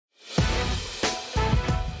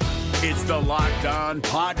It's the Locked On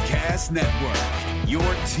Podcast Network, your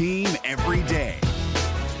team every day.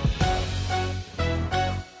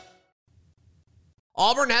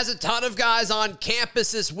 Auburn has a ton of guys on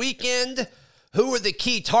campus this weekend. Who are the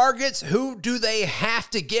key targets? Who do they have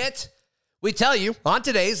to get? We tell you on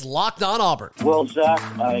today's Locked On Auburn. Well, Zach,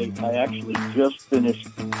 I actually just finished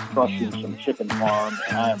crushing some chicken farm,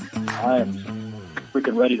 and I am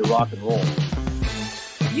freaking ready to rock and roll.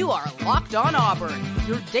 You are Locked On Auburn,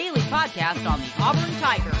 your daily podcast on the Auburn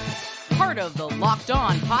Tigers. Part of the Locked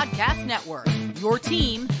On Podcast Network, your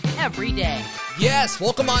team every day. Yes,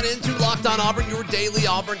 welcome on into Locked On Auburn, your daily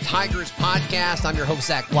Auburn Tigers podcast. I'm your host,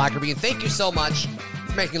 Zach Blackerby, and thank you so much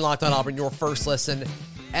for making Locked On Auburn your first listen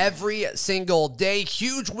every single day.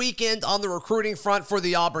 Huge weekend on the recruiting front for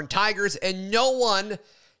the Auburn Tigers, and no one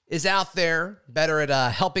is out there better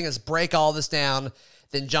at helping us break all this down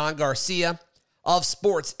than John Garcia of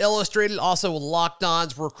Sports Illustrated, also Locked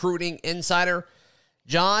On's recruiting insider.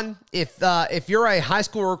 John, if you're a high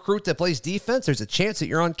school recruit that plays defense, there's a chance that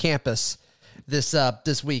you're on campus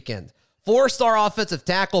this weekend. 4-star offensive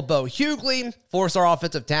tackle Bo Hughley, 4-star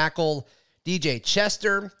offensive tackle DJ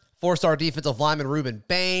Chester, 4-star defensive lineman Ruben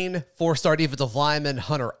Bain, 4-star defensive lineman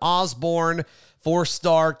Hunter Osborne,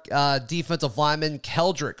 4-star defensive lineman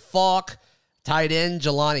Keldrick Falk, tight end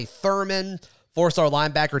Jelani Thurman, 4-star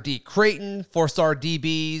linebacker D. Creighton, 4-star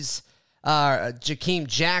DBs Jakeem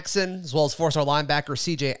Jackson, as well as 4-star linebacker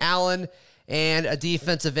C.J. Allen, and a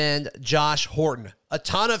defensive end Josh Horton. A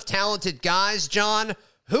ton of talented guys, John.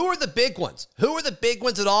 Who are the big ones? Who are the big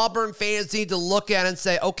ones that Auburn fans need to look at and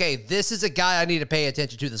say, okay, this is a guy I need to pay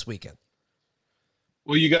attention to this weekend?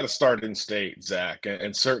 Well, you got to start in state, Zach.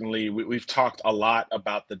 And certainly we've talked a lot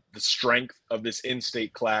about the strength of this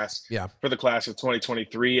in-state class for the class of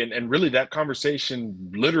 2023. And really that conversation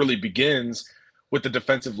literally begins with the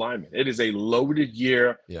defensive lineman. It is a loaded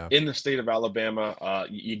year in the state of Alabama.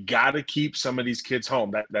 You got to keep some of these kids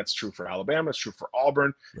home. That's true for Alabama. It's true for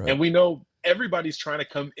Auburn. Right. And we know everybody's trying to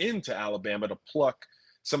come into Alabama to pluck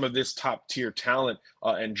some of this top-tier talent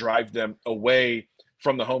and drive them away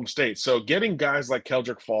from the home state. So getting guys like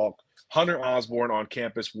Keldrick Falk, Hunter Osborne on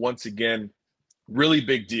campus once again, really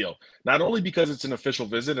big deal. Not only because it's an official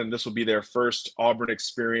visit and this will be their first Auburn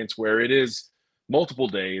experience where it is multiple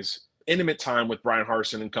days, intimate time with Bryan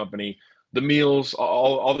Harsin and company, the meals,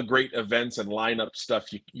 all the great events and lineup stuff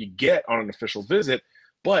you get on an official visit,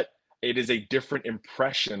 but it is a different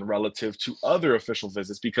impression relative to other official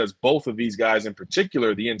visits because both of these guys in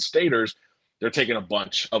particular, the in-staters, they're taking a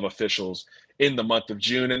bunch of officials in the month of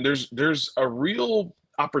June. And there's a real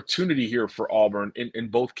opportunity here for Auburn in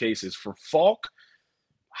both cases. For Falk,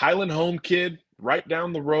 Highland home kid, right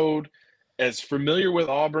down the road, as familiar with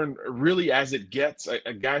Auburn really as it gets,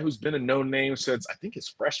 a guy who's been a known name since I think his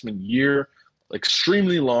freshman year,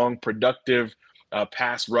 extremely long, productive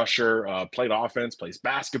pass rusher, played offense, plays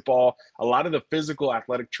basketball, a lot of the physical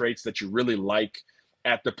athletic traits that you really like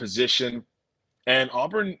at the position. And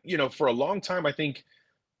Auburn, for a long time, I think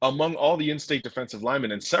among all the in-state defensive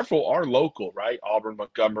linemen, and several are local, right? Auburn,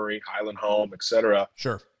 Montgomery, Highland Home, et cetera.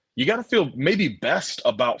 Sure. You got to feel maybe best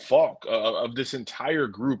about Falk of this entire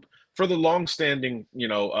group for the longstanding,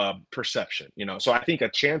 perception, So I think a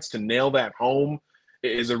chance to nail that home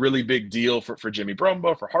is a really big deal for Jimmy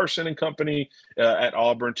Brumbaugh, for Harsin and company at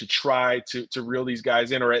Auburn to try to reel these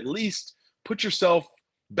guys in, or at least put yourself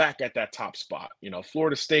back at that top spot.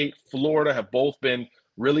 Florida State, Florida have both been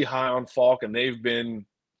really high on Falk, and they've been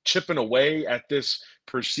chipping away at this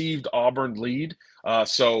perceived Auburn lead.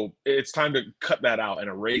 So it's time to cut that out and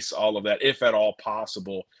erase all of that, if at all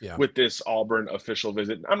possible, with this Auburn official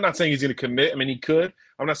visit. I'm not saying he's going to commit. I mean, he could.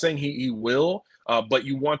 I'm not saying he will, but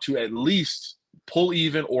you want to at least pull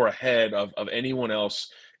even or ahead of anyone else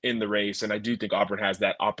in the race. And I do think Auburn has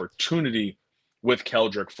that opportunity with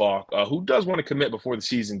Keldrick Falk, who does want to commit before the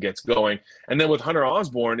season gets going. And then with Hunter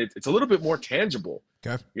Osborne, it's a little bit more tangible.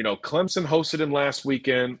 Okay. Clemson hosted him last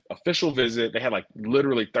weekend, official visit. They had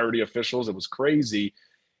literally 30 officials. It was crazy.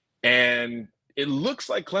 And it looks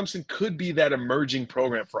like Clemson could be that emerging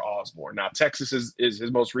program for Osborne. Now, Texas is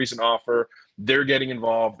his most recent offer. They're getting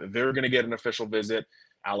involved. They're going to get an official visit.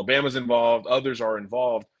 Alabama's involved. Others are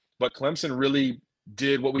involved. But Clemson really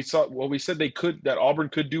did what we said that Auburn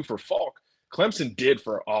could do for Falk. Clemson did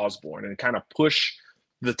for Osborne, and kind of push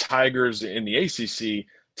the Tigers in the ACC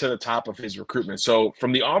to the top of his recruitment. So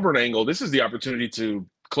from the Auburn angle, this is the opportunity to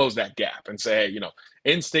close that gap and say, hey,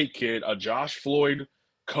 in-state kid, a Josh Floyd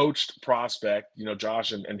coached prospect,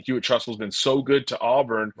 Josh and Hewitt Trussell's been so good to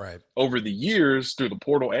Auburn over the years through the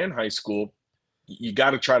portal and high school. you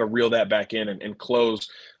got to try to reel that back in and close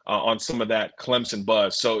on some of that Clemson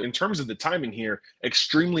buzz. So in terms of the timing here,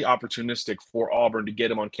 extremely opportunistic for Auburn to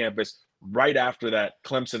get him on campus right after that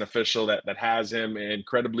Clemson official that has him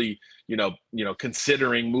incredibly,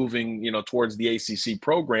 considering moving, towards the ACC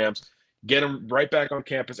programs. Get him right back on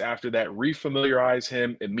campus after that, refamiliarize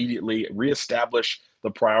him immediately, reestablish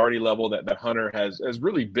the priority level that Hunter has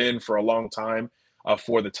really been for a long time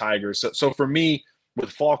for the Tigers. So for me,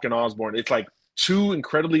 with Falk and Osborne, it's like two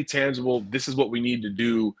incredibly tangible, this is what we need to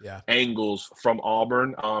do angles from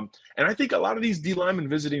Auburn. And I think a lot of these D linemen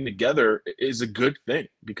visiting together is a good thing,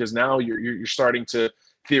 because now you're starting to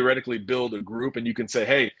theoretically build a group, and you can say,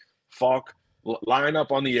 hey, Falk, line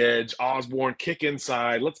up on the edge, Osborne kick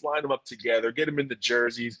inside, let's line them up together, get them in the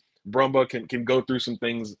jerseys. Brumba can go through some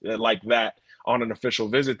things like that on an official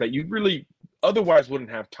visit that you really otherwise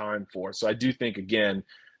wouldn't have time for. So I do think, again,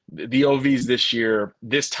 the OVs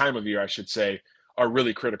this time of year, I should say, are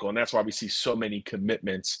really critical. And that's why we see so many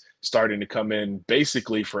commitments starting to come in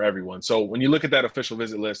basically for everyone. So when you look at that official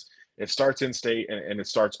visit list, it starts in state and it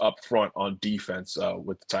starts up front on defense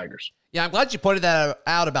with the Tigers. Yeah, I'm glad you pointed that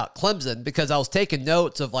out about Clemson, because I was taking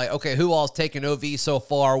notes of like, okay, who all's taken OV so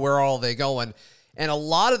far? Where are they going? And a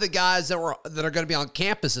lot of the guys that are going to be on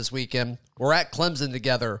campus this weekend were at Clemson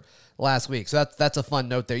together last week. So that's a fun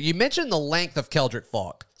note there. You mentioned the length of Keldrick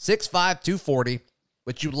Falk, 6'5", 240,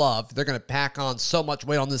 which you love. They're going to pack on so much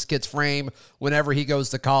weight on this kid's frame whenever he goes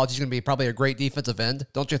to college. He's going to be probably a great defensive end.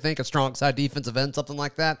 Don't you think? A strong side defensive end, something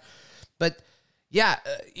like that. But yeah,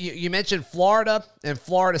 you mentioned Florida and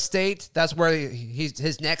Florida State. That's where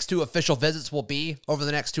his next two official visits will be over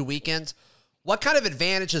the next 2 weekends. What kind of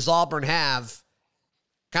advantage does Auburn have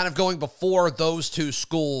kind of going before those two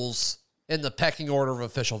schools in the pecking order of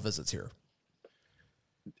official visits here?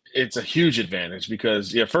 It's a huge advantage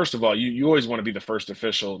because, first of all, you always want to be the first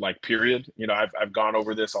official, like, period. I've gone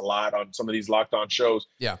over this a lot on some of these Locked On shows.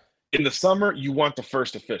 Yeah. In the summer, you want the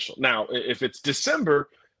first official. Now, if it's December,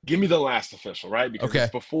 give me the last official, right? Because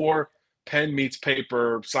it's before pen meets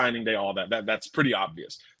paper, signing day, all that. That's pretty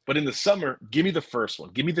obvious. But in the summer, give me the first one.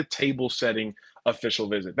 Give me the table-setting official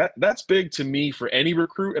visit. That's big to me for any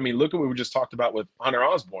recruit. I mean, look at what we just talked about with Hunter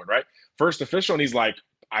Osborne, right? First official, and he's like,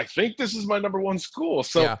 I think this is my number one school.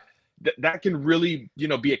 So that can really,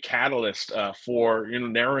 be a catalyst for,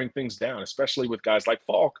 narrowing things down, especially with guys like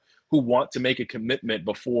Falk who want to make a commitment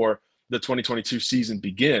before the 2022 season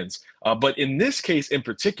begins. But in this case in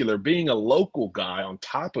particular, being a local guy on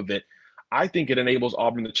top of it, I think it enables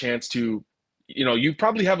Auburn the chance to, you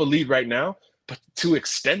probably have a lead right now, but to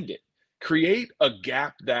extend it. Create a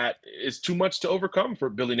gap that is too much to overcome for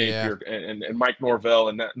Billy Napier and Mike Norvell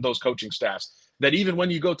and those coaching staffs. That even when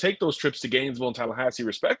you go take those trips to Gainesville and Tallahassee,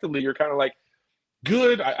 respectively, you're kind of like,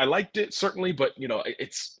 good, I liked it, certainly, but,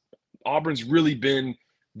 it's Auburn's really been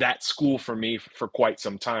that school for me for quite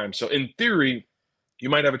some time. So in theory, you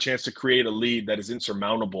might have a chance to create a lead that is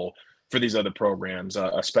insurmountable for these other programs,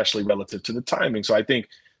 especially relative to the timing. So I think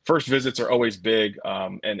first visits are always big,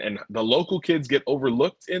 and the local kids get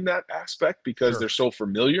overlooked in that aspect because they're so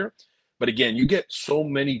familiar. But again, you get so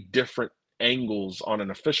many different angles on an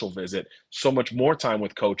official visit, so much more time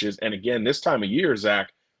with coaches. And again, this time of year,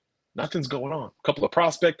 Zach, nothing's going on. A couple of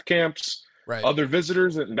prospect camps, other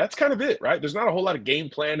visitors, and that's kind of it, right? There's not a whole lot of game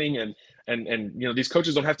planning, and these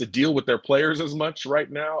coaches don't have to deal with their players as much right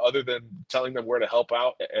now, other than telling them where to help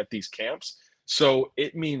out at these camps. So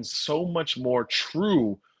it means so much more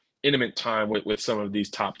true intimate time with some of these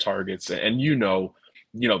top targets. And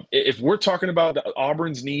if we're talking about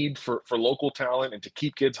Auburn's need for local talent and to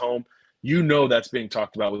keep kids home, that's being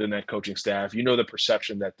talked about within that coaching staff. The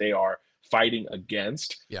perception that they are fighting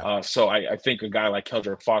against. So I think a guy like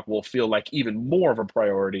Keldrick Falk will feel like even more of a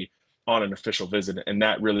priority on an official visit, and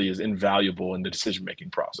that really is invaluable in the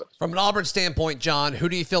decision-making process. From an Auburn standpoint, John, who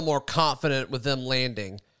do you feel more confident with them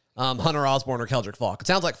landing, Hunter Osborne or Keldrick Falk? It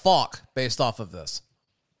sounds like Falk based off of this.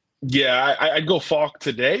 Yeah, I'd go Falk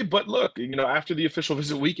today, but look, after the official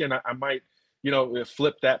visit weekend, I might,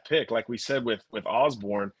 flip that pick. Like we said with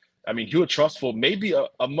Osborne, I mean, Hewitt Trustful, maybe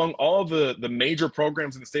among all the major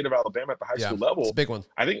programs in the state of Alabama at the high school level, it's a big one.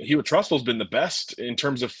 I think Hewitt Trustful's been the best in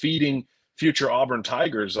terms of feeding future Auburn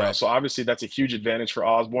Tigers. So obviously that's a huge advantage for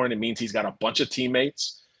Osborne. It means he's got a bunch of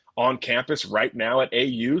teammates on campus right now at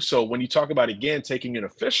AU. So when you talk about, again, taking an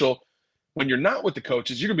official, when you're not with the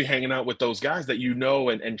coaches, you're going to be hanging out with those guys that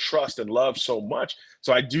and trust and love so much.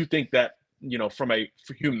 So I do think that, from a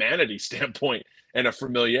humanity standpoint and a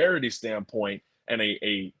familiarity standpoint and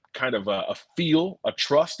a kind of a feel, a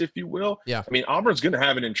trust, if you will. Yeah. I mean, Auburn's going to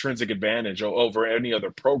have an intrinsic advantage over any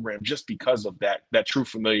other program just because of that true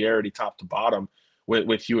familiarity top to bottom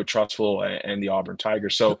with Hewitt Trussville and the Auburn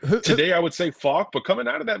Tigers. So today I would say Falk, but coming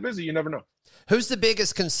out of that visit, you never know. Who's the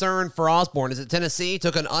biggest concern for Osborne? Is it Tennessee?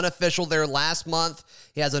 Took an unofficial there last month.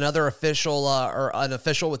 He has another official or an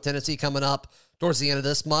official with Tennessee coming up towards the end of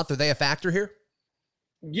this month. Are they a factor here?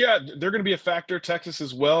 Yeah, they're going to be a factor. Texas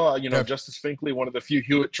as well. Justice Finkley, one of the few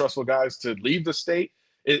Hewitt Trussville guys to leave the state,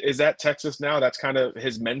 is at Texas now. That's kind of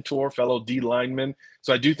his mentor, fellow D lineman.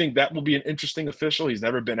 So I do think that will be an interesting official. He's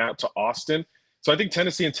never been out to Austin. So I think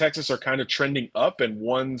Tennessee and Texas are kind of trending up and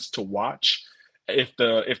ones to watch if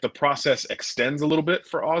the process extends a little bit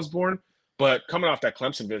for Osborne. But coming off that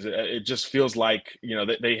Clemson visit, it just feels like,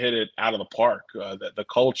 they hit it out of the park. The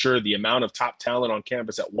culture, the amount of top talent on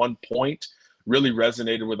campus at one point really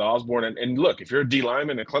resonated with Osborne. And look, if you're a D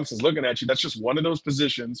lineman and Clemson's looking at you, that's just one of those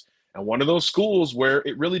positions and one of those schools where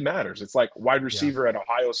it really matters. It's like wide receiver at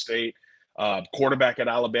Ohio State, quarterback at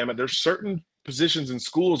Alabama. There's certain positions in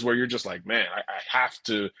schools where you're just like, man, I have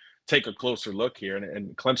to take a closer look here.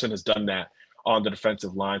 And Clemson has done that on the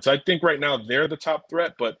defensive line. So I think right now they're the top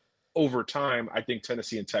threat, but over time, I think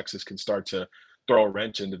Tennessee and Texas can start to throw a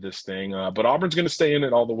wrench into this thing. But Auburn's going to stay in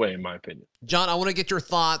it all the way, in my opinion. John, I want to get your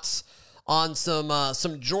thoughts on some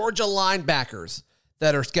Georgia linebackers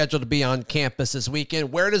that are scheduled to be on campus this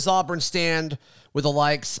weekend. Where does Auburn stand with the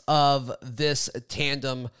likes of this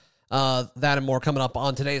tandem? That and more coming up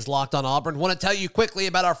on today's Locked on Auburn. Want to tell you quickly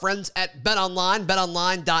about our friends at BetOnline.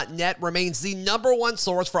 BetOnline.net remains the number one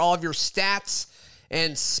source for all of your stats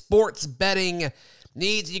and sports betting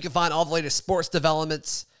needs. You can find all the latest sports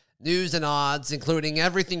developments, news and odds, including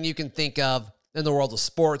everything you can think of in the world of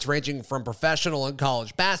sports, ranging from professional and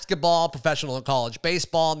college basketball, professional and college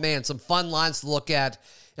baseball. Man, some fun lines to look at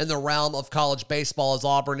in the realm of college baseball as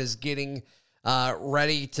Auburn is getting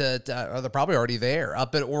ready to or they're probably already there,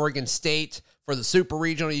 up at Oregon State for the Super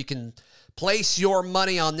Regional. You can place your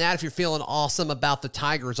money on that if you're feeling awesome about the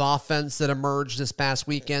Tigers offense that emerged this past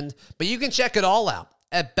weekend. But you can check it all out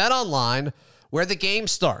at BetOnline, where the game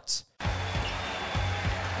starts.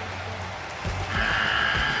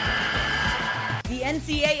 The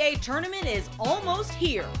NCAA tournament is almost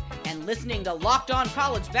here, and listening to Locked On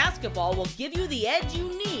College Basketball will give you the edge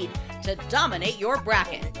you need to dominate your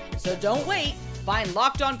bracket. So don't wait. Find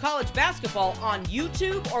Locked On College Basketball on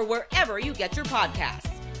YouTube or wherever you get your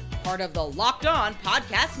podcasts. Part of the Locked On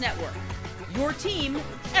Podcast Network. Your team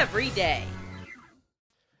every day.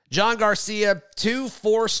 John Garcia, 2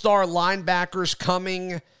 4-star linebackers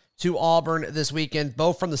coming to Auburn this weekend,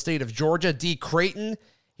 both from the state of Georgia. D. Creighton,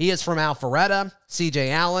 he is from Alpharetta.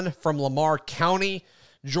 C.J. Allen from Lamar County,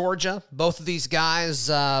 Georgia. Both of these guys,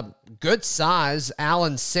 good size.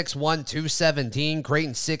 Allen 6'1", 217.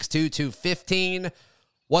 Creighton 6'2", 215.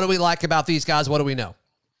 What do we like about these guys? What do we know?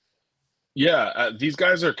 Yeah, these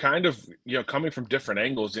guys are kind of, coming from different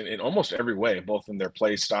angles in almost every way, both in their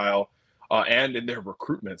play style and in their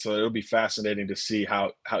recruitment. So it'll be fascinating to see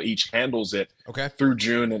how each handles it through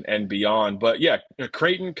June and beyond. But yeah,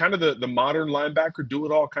 Creighton, kind of the modern linebacker,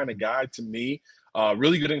 do-it-all kind of guy to me.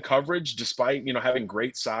 Really good in coverage, despite, having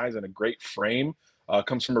great size and a great frame.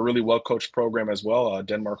 Comes from a really well-coached program as well,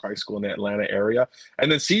 Denmark High School in the Atlanta area. And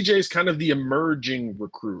then CJ is kind of the emerging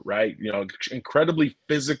recruit, right? Incredibly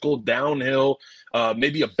physical, downhill,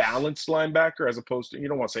 maybe a balanced linebacker as opposed to, you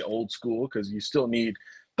don't want to say old school because you still need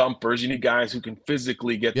thumpers. You need guys who can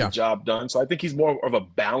physically get the job done. So I think he's more of a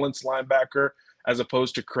balanced linebacker as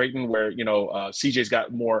opposed to Creighton where, CJ's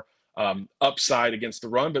got more upside against the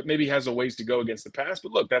run, but maybe has a ways to go against the pass.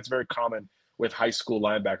 But look, that's very common with high school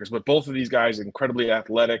linebackers. But both of these guys are incredibly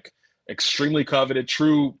athletic, extremely coveted,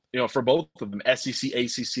 true, for both of them, SEC,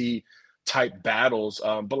 ACC type battles.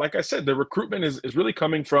 But like I said, the recruitment is really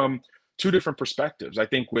coming from two different perspectives. I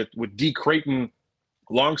think with D. Creighton,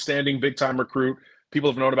 longstanding big-time recruit, people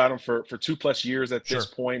have known about him for 2+ years at this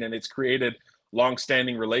point, and it's created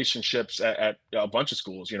longstanding relationships at a bunch of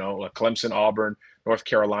schools, Clemson, Auburn, North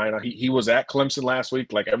Carolina. He was at Clemson last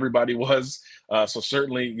week, like everybody was. So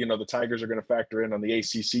certainly, the Tigers are going to factor in on the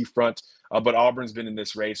ACC front. But Auburn's been in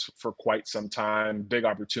this race for quite some time. Big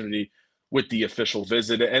opportunity with the official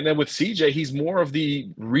visit. And then with CJ, he's more of the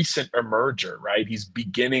recent emerger, right? He's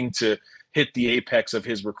beginning to hit the apex of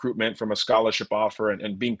his recruitment from a scholarship offer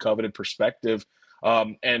and being coveted perspective.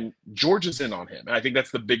 And Georgia's in on him. And I think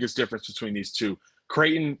that's the biggest difference between these two.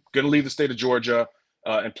 Creighton going to leave the state of Georgia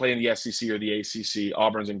and play in the SEC or the ACC.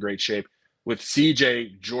 Auburn's in great shape. With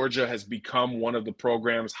CJ, Georgia has become one of the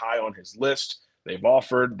programs high on his list. They've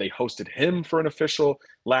offered. They hosted him for an official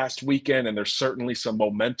last weekend, and there's certainly some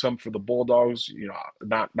momentum for the Bulldogs.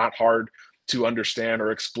 Not hard to understand or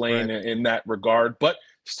explain in that regard. But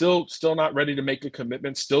still not ready to make a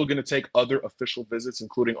commitment, still going to take other official visits,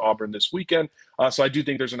 including Auburn this weekend. So I do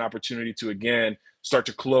think there's an opportunity to, again, start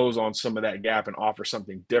to close on some of that gap and offer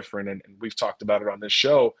something different. And we've talked about it on this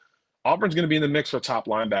show. Auburn's going to be in the mix for top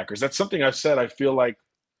linebackers. That's something I've said, I feel like,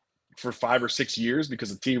 for 5 or 6 years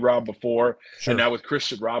because of T-Rob before, and now with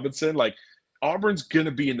Christian Robinson. Like, Auburn's going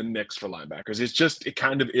to be in the mix for linebackers. It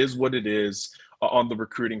kind of is what it is on the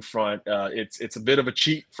recruiting front. It's a bit of a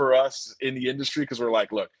cheat for us in the industry because we're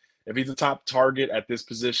like, look, if he's a top target at this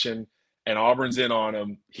position and Auburn's in on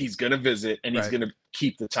him, he's going to visit and he's going to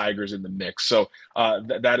keep the Tigers in the mix. So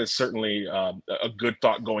that is certainly a good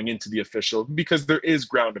thought going into the official, because there is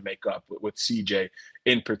ground to make up with CJ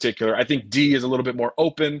in particular. I think D is a little bit more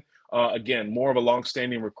open. Again, more of a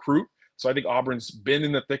long-standing recruit. So I think Auburn's been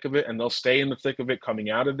in the thick of it, and they'll stay in the thick of it coming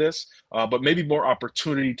out of this. But maybe more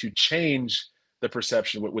opportunity to change the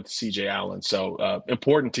perception with CJ Allen. So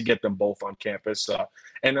important to get them both on campus.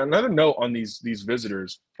 And another note on these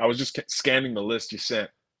visitors, I was just scanning the list you sent.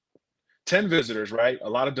 10 visitors, right? A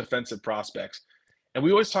lot of defensive prospects. And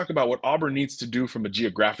we always talk about what Auburn needs to do from a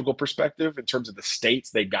geographical perspective in terms of the states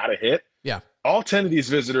they got to hit. Yeah. All 10 of these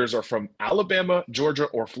visitors are from Alabama, Georgia,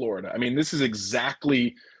 or Florida. I mean, this is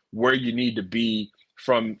exactly where you need to be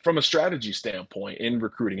from a strategy standpoint in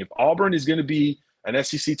recruiting. If Auburn is going to be an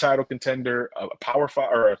SEC title contender, a college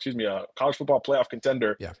football playoff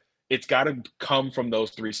contender, it's got to come from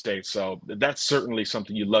those 3 states. So that's certainly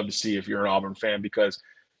something you'd love to see if you're an Auburn fan, because,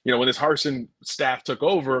 you know, when this Harsin staff took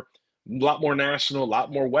over, a lot more national, a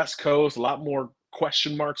lot more West Coast, a lot more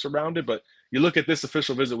question marks around it. But you look at this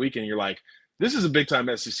official visit weekend, you're like, this is a big-time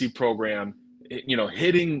SEC program, you know,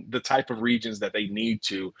 hitting the type of regions that they need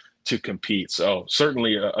to compete. So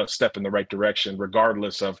certainly a step in the right direction,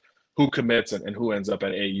 regardless of who commits and who ends up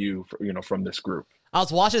at AU, from this group. I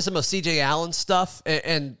was watching some of CJ Allen's stuff,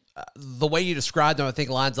 and the way you described him, I think,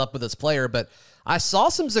 lines up with this player. But I saw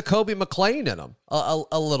some Zacoby McClain in him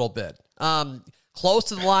a little bit. Close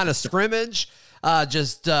to the line of scrimmage,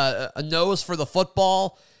 just a nose for the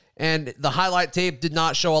football. And the highlight tape did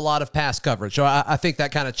not show a lot of pass coverage. So I think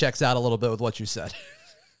that kind of checks out a little bit with what you said.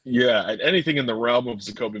 Yeah, anything in the realm of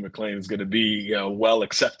Zacoby McClain is going to be well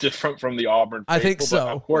accepted from the Auburn faithful. I think so.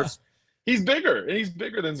 But of course, he's bigger, and he's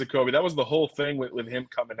bigger than Zacoby. That was the whole thing with him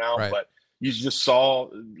coming out. Right. But you just saw,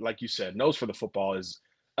 like you said, nose for the football is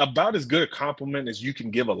about as good a compliment as you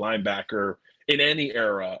can give a linebacker in any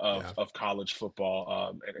era of college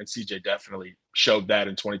football. And CJ definitely showed that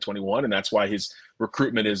in 2021, and that's why his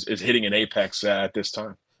recruitment is hitting an apex at this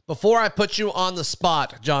time. Before I put you on the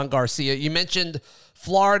spot, John Garcia, you mentioned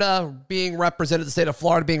Florida being represented, the state of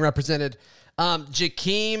Florida being represented.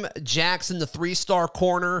 Jakeem Jackson, the 3-star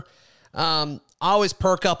corner. I always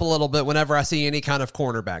perk up a little bit whenever I see any kind of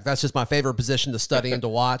cornerback. That's just my favorite position to study and to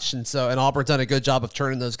watch. And Auburn's done a good job of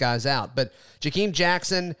turning those guys out. But Jakeem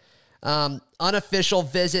Jackson, unofficial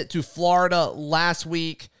visit to Florida last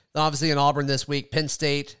week, obviously in Auburn this week, Penn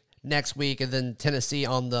State next week, and then Tennessee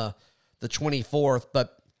on the 24th.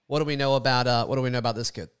 But what do we know about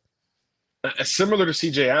this kid? Similar to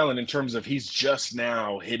CJ Allen in terms of he's just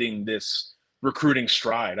now hitting this recruiting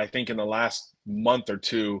stride. I think in the last month or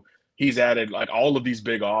two, he's added like all of these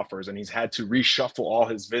big offers, and he's had to reshuffle all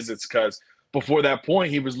his visits because before that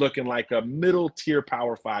point, he was looking like a middle tier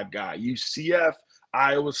Power 5 guy. UCF,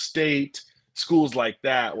 Iowa State, schools like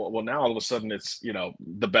that. Well, now all of a sudden it's,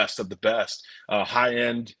 the best of the best,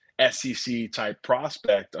 high-end SEC type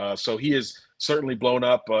prospect. So he is certainly blown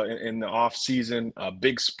up in the off season. A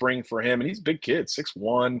big spring for him, and he's a big kid,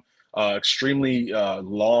 6'1", extremely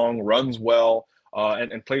long, runs well,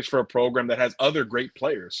 and plays for a program that has other great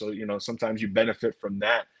players. So sometimes you benefit from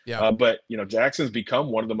that. Yeah. But Jackson's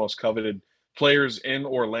become one of the most coveted players in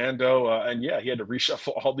Orlando, and he had to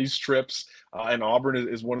reshuffle all these trips. And Auburn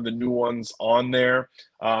is one of the new ones on there,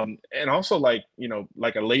 and also like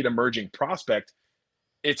a late emerging prospect.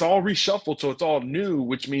 It's all reshuffled, so it's all new,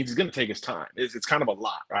 which means he's going to take his time. It's kind of a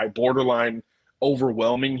lot, right? Borderline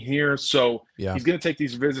overwhelming here. So he's going to take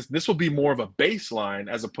these visits. This will be more of a baseline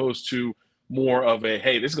as opposed to more of a,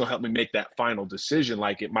 hey, this is going to help me make that final decision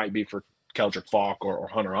like it might be for Keldrick Falk or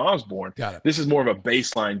Hunter Osborne. Got it. This is more of a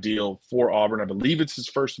baseline deal for Auburn. I believe it's his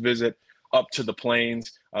first visit up to the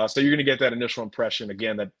Plains. So you're going to get that initial impression.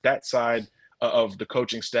 Again, that side of the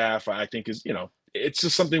coaching staff, I think is, it's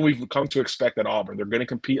just something we've come to expect at Auburn. They're going to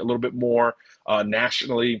compete a little bit more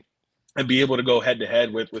nationally and be able to go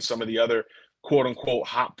head-to-head with some of the other quote-unquote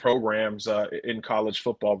hot programs in college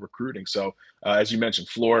football recruiting. So as you mentioned,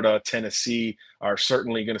 Florida, Tennessee are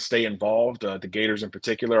certainly going to stay involved. The Gators in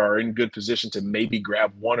particular are in good position to maybe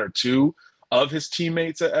grab one or two of his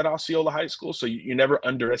teammates at Osceola High School. So you never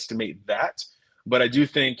underestimate that. But I do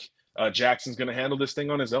think Jackson's going to handle this thing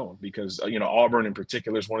on his own because, Auburn in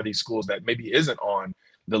particular is one of these schools that maybe isn't on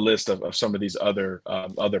the list of some of these other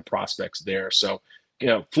prospects there. So,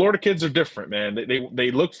 Florida kids are different, man.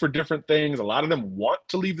 They look for different things. A lot of them want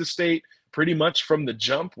to leave the state pretty much from the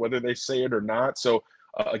jump, whether they say it or not. So,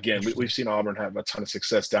 again, we've seen Auburn have a ton of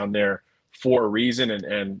success down there for a reason.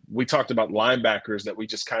 And we talked about linebackers that we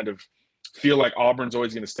just kind of feel like Auburn's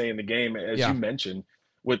always going to stay in the game. As you mentioned,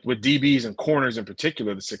 with DBs and corners in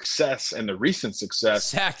particular, the success and the recent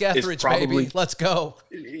success. Zach Etheridge, baby. Let's go.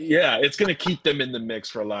 Yeah, it's going to keep them in the mix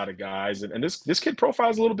for a lot of guys. And this kid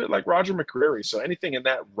profiles a little bit like Roger McCreary. So anything in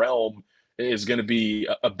that realm is going to be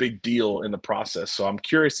a big deal in the process. So I'm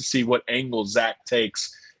curious to see what angle Zach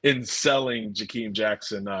takes in selling Jakeem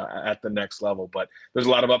Jackson at the next level. But there's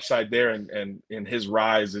a lot of upside there, and his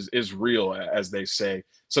rise is real, as they say.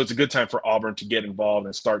 So it's a good time for Auburn to get involved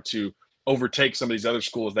and start to overtake some of these other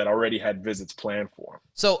schools that already had visits planned for him.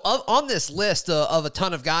 So on this list of a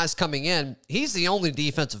ton of guys coming in, he's the only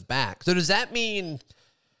defensive back. So does that mean,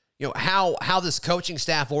 how this coaching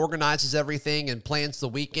staff organizes everything and plans the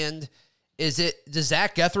weekend? Does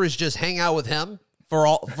Zach Etheridge just hang out with him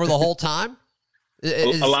for the whole time?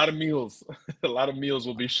 A lot of meals. A lot of meals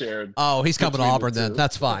will be shared. Oh, he's coming to Auburn then.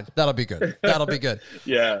 That's fine. That'll be good. That'll be good.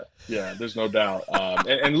 Yeah, there's no doubt.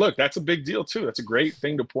 And look, that's a big deal too. That's a great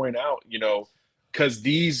thing to point out, because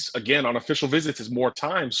these, again, on official visits is more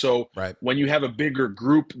time. So when you have a bigger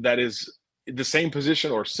group that is the same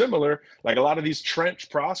position or similar, like a lot of these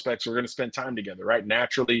trench prospects are going to spend time together, right?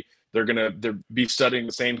 Naturally, they're be studying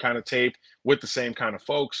the same kind of tape with the same kind of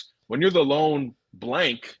folks. When you're the lone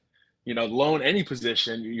blank, loan any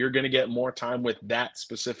position, you're going to get more time with that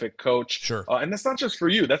specific coach. Sure. And that's not just for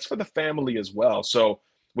you. That's for the family as well. So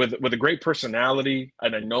with a great personality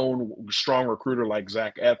and a known strong recruiter like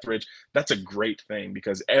Zach Etheridge, that's a great thing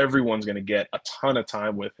because everyone's going to get a ton of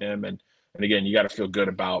time with him. And again, you got to feel good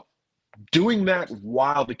about doing that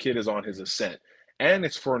while the kid is on his ascent. And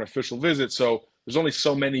it's for an official visit. So there's only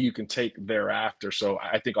so many you can take thereafter. So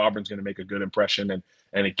I think Auburn's going to make a good impression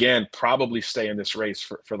and again, probably stay in this race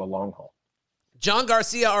for the long haul. John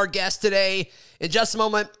Garcia, our guest today. In just a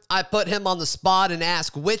moment, I put him on the spot and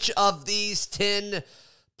ask which of these 10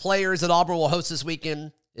 players that Auburn will host this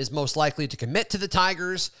weekend is most likely to commit to the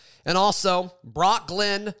Tigers. And also, Brock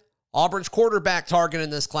Glenn, Auburn's quarterback target in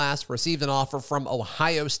this class, received an offer from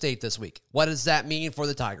Ohio State this week. What does that mean for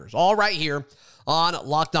the Tigers? All right here on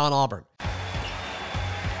Locked On Auburn.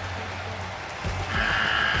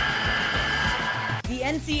 The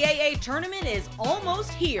NCAA tournament is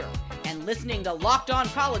almost here, and listening to Locked On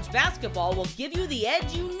College Basketball will give you the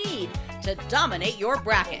edge you need to dominate your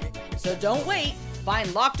bracket. So don't wait.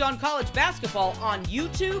 Find Locked On College Basketball on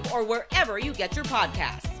YouTube or wherever you get your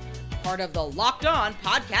podcasts. Part of the Locked On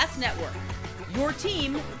Podcast Network. Your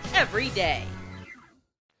team every day.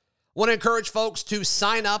 Want to encourage folks to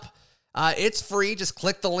sign up. It's free. Just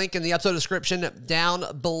click the link in the episode description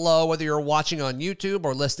down below, whether you're watching on YouTube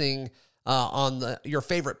or listening on your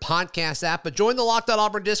favorite podcast app. But join the Locked On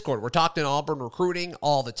Auburn Discord. We're talking Auburn recruiting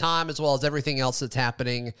all the time, as well as everything else that's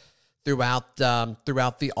happening throughout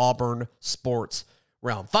the Auburn sports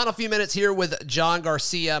realm. Final few minutes here with John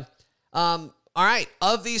Garcia. All right,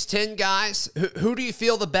 of these 10 guys, who do you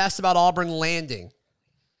feel the best about Auburn landing?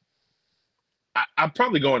 I'm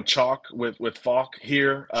probably going chalk with Falk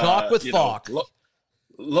here. Chalk with Falk.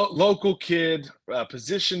 Local kid,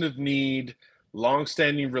 position of need,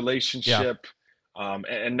 long-standing relationship,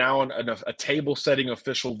 and now a table-setting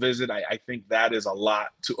official visit. I think that is a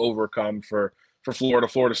lot to overcome for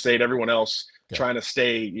Florida State, everyone else trying to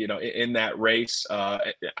stay, in that race.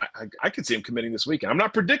 I could see him committing this weekend. I'm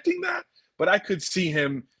not predicting that, but I could see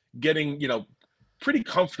him getting, pretty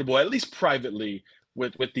comfortable, at least privately,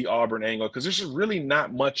 with the Auburn angle, because there's really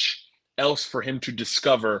not much else for him to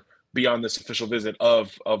discover beyond this official visit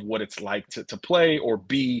of what it's like to play or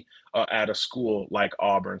be at a school like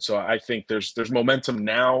Auburn. So I think there's momentum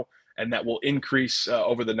now, and that will increase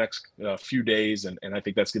over the next few days, and I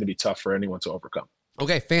think that's going to be tough for anyone to overcome.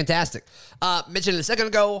 Okay, fantastic. Mentioned a second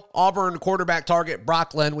ago, Auburn quarterback target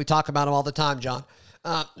Brock Glenn. We talk about him all the time, John.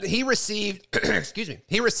 He received,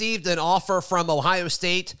 he received an offer from Ohio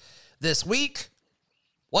State this week.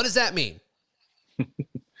 What does that mean?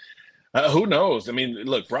 Who knows? I mean,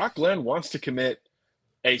 look, Brock Glenn wants to commit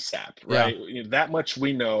ASAP, right? Yeah. That much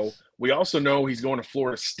we know. We also know he's going to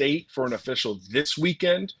Florida State for an official this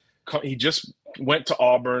weekend. He just went to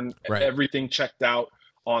Auburn. Right. Everything checked out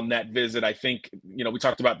on that visit. I think, we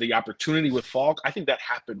talked about the opportunity with Falk. I think that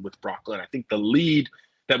happened with Brock Glenn. I think the lead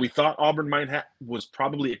that we thought Auburn might have was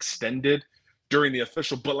probably extended during the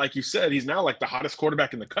official. But like you said, he's now like the hottest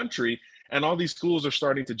quarterback in the country, and all these schools are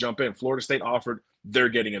starting to jump in. Florida State offered, they're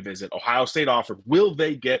getting a visit. Ohio State offered, will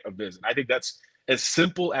they get a visit? I think that's as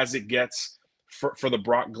simple as it gets for the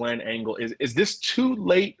Brock Glenn angle. Is this too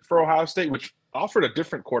late for Ohio State, which offered a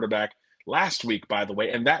different quarterback last week, by the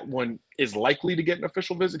way, and that one is likely to get an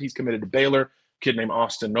official visit. He's committed to Baylor, a kid named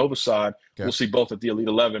Austin Novosad. Okay. We'll see both at the Elite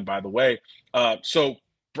 11, by the way. So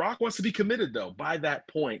Brock wants to be committed, though, by that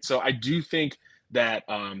point. So I do think that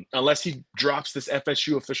unless he drops this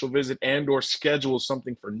FSU official visit and or schedules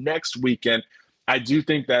something for next weekend, I do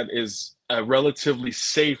think that is a relatively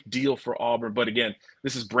safe deal for Auburn. But again,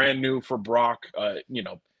 this is brand new for Brock.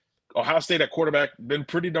 Ohio State at quarterback been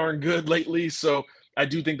pretty darn good lately. So I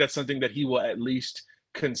do think that's something that he will at least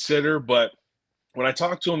consider. But when I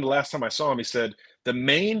talked to him the last time I saw him, he said the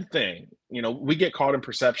main thing, we get caught in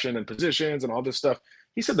perception and positions and all this stuff.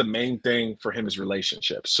 He said the main thing for him is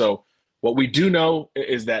relationships. So what we do know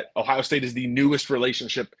is that Ohio State is the newest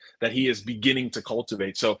relationship that he is beginning to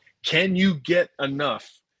cultivate. So can you get enough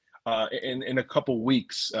in a couple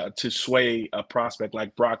weeks to sway a prospect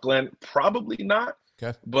like Brock Glenn? Probably not.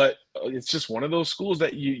 Okay. But it's just one of those schools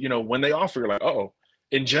that when they offer, you're like, oh,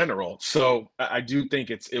 in general. So I do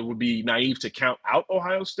think it would be naive to count out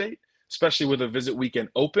Ohio State, especially with a visit weekend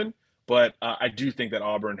open. But I do think that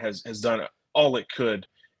Auburn has done all it could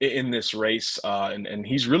in this race. And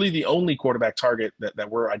he's really the only quarterback target that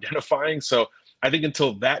we're identifying. So I think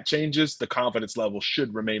until that changes, the confidence level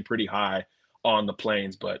should remain pretty high on the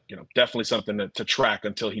Plains. But, definitely something to track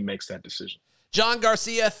until he makes that decision. John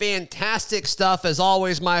Garcia, fantastic stuff as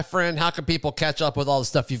always, my friend. How can people catch up with all the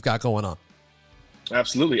stuff you've got going on?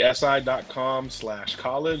 Absolutely.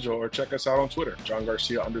 si.com/college or check us out on Twitter,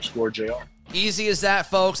 JohnGarcia_JR. Easy as that,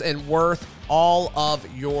 folks, and worth all of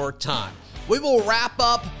your time. We will wrap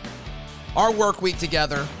up our work week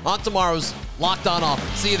together on tomorrow's Locked On Auburn.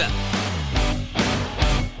 See you then.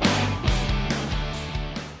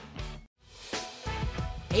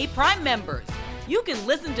 Hey, Prime members, you can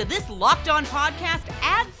listen to this Locked On podcast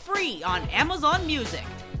ad-free on Amazon Music.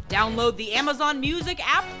 Download the Amazon Music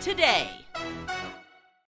app today.